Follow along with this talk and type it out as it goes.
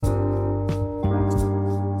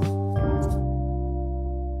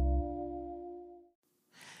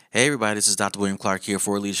Hey everybody, this is Dr. William Clark here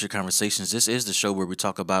for Leadership Conversations. This is the show where we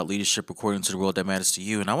talk about leadership according to the world that matters to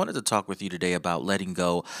you. And I wanted to talk with you today about letting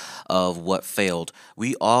go of what failed.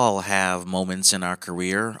 We all have moments in our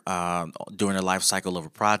career during the life cycle of a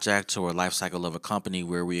project or a life cycle of a company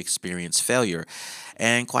where we experience failure.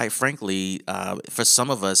 And quite frankly, for some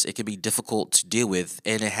of us, it can be difficult to deal with.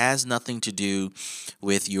 And it has nothing to do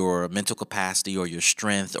with your mental capacity or your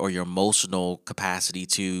strength or your emotional capacity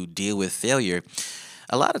to deal with failure.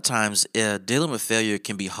 A lot of times, dealing with failure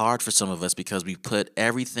can be hard for some of us because we put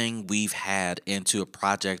everything we've had into a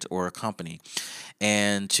project or a company.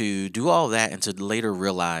 And to do all that and to later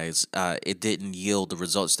realize it didn't yield the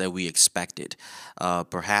results that we expected.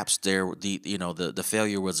 Perhaps the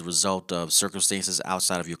failure was a result of circumstances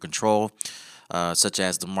outside of your control, such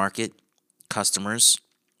as the market, customers,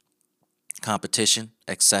 competition,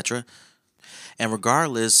 etc. And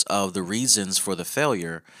regardless of the reasons for the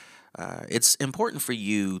failure, it's important for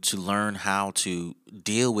you to learn how to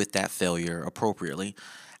deal with that failure appropriately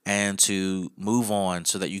and to move on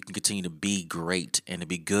so that you can continue to be great and to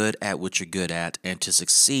be good at what you're good at and to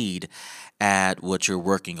succeed at what you're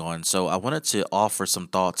working on. So, I wanted to offer some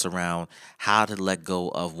thoughts around how to let go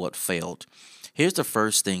of what failed. Here's the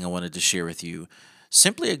first thing I wanted to share with you: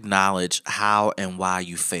 simply acknowledge how and why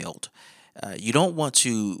you failed. You don't want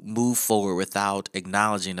to move forward without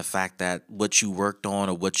acknowledging the fact that what you worked on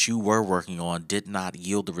or what you were working on did not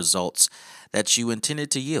yield the results that you intended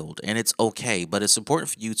to yield. And it's okay, but it's important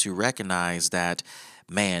for you to recognize that,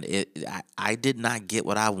 man, I did not get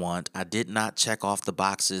what I want. I did not check off the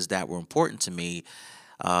boxes that were important to me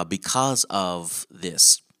because of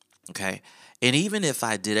this. Okay. And even if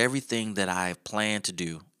I did everything that I planned to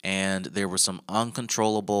do, and there were some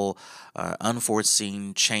uncontrollable,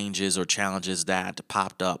 unforeseen changes or challenges that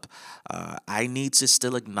popped up, I need to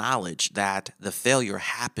still acknowledge that the failure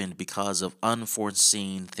happened because of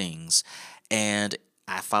unforeseen things. And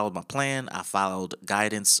I followed my plan. I followed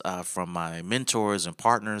guidance from my mentors and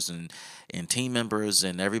partners and team members,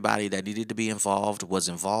 and everybody that needed to be involved was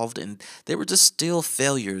involved. And there were just still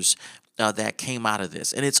failures that came out of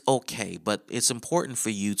this. And it's okay, but it's important for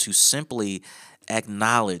you to simply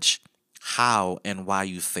acknowledge how and why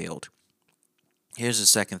you failed. Here's the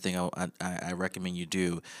second thing I recommend you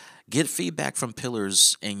do: get feedback from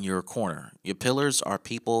pillars in your corner. Your pillars are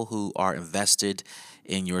people who are invested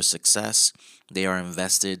in your success. They are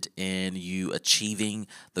invested in you achieving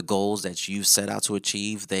the goals that you've set out to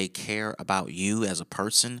achieve. They care about you as a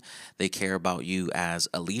person. They care about you as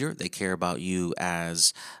a leader. They care about you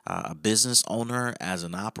as a business owner, as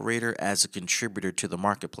an operator, as a contributor to the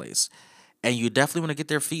marketplace. And you definitely want to get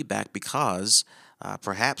their feedback because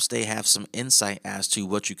perhaps they have some insight as to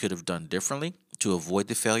what you could have done differently to avoid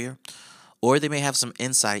the failure, or they may have some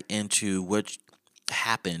insight into what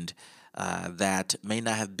happened that may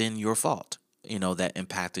not have been your fault, that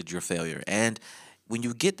impacted your failure. And when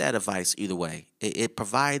you get that advice, either way, it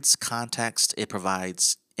provides context, it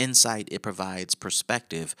provides insight, it provides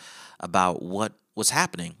perspective about what was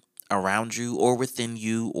happening around you or within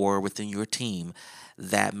your team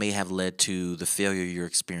that may have led to the failure you're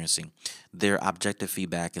experiencing. Their objective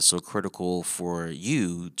feedback is so critical for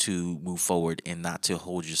you to move forward and not to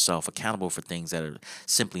hold yourself accountable for things that are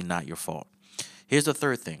simply not your fault. Here's the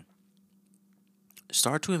third thing: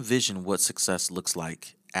 start to envision what success looks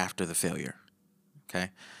like after the failure.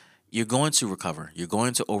 Okay. You're going to recover. You're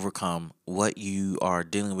going to overcome what you are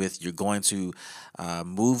dealing with. You're going to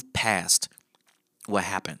move past what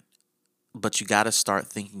happened. But you got to start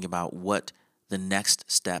thinking about what the next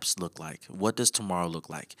steps look like. What does tomorrow look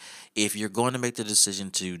like? If you're going to make the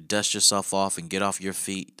decision to dust yourself off and get off your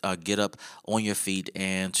feet, get up on your feet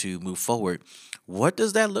and to move forward, what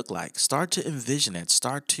does that look like? Start to envision it.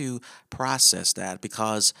 Start to process that,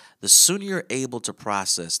 because the sooner you're able to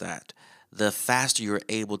process that, the faster you're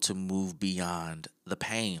able to move beyond the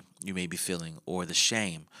pain you may be feeling or the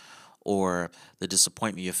shame or the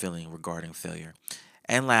disappointment you're feeling regarding failure.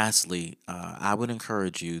 And lastly, I would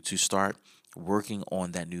encourage you to start working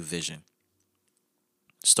on that new vision.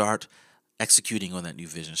 Start executing on that new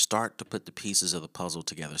vision. Start to put the pieces of the puzzle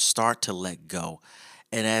together. Start to let go.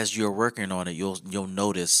 And as you're working on it, you'll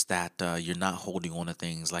notice that you're not holding on to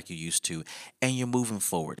things like you used to, and you're moving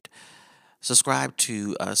forward. Subscribe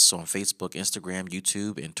to us on Facebook, Instagram,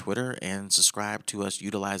 YouTube, and Twitter, and subscribe to us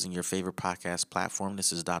utilizing your favorite podcast platform.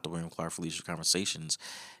 This is Dr. William Clark for Leisure Conversations.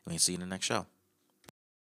 We see you in the next show.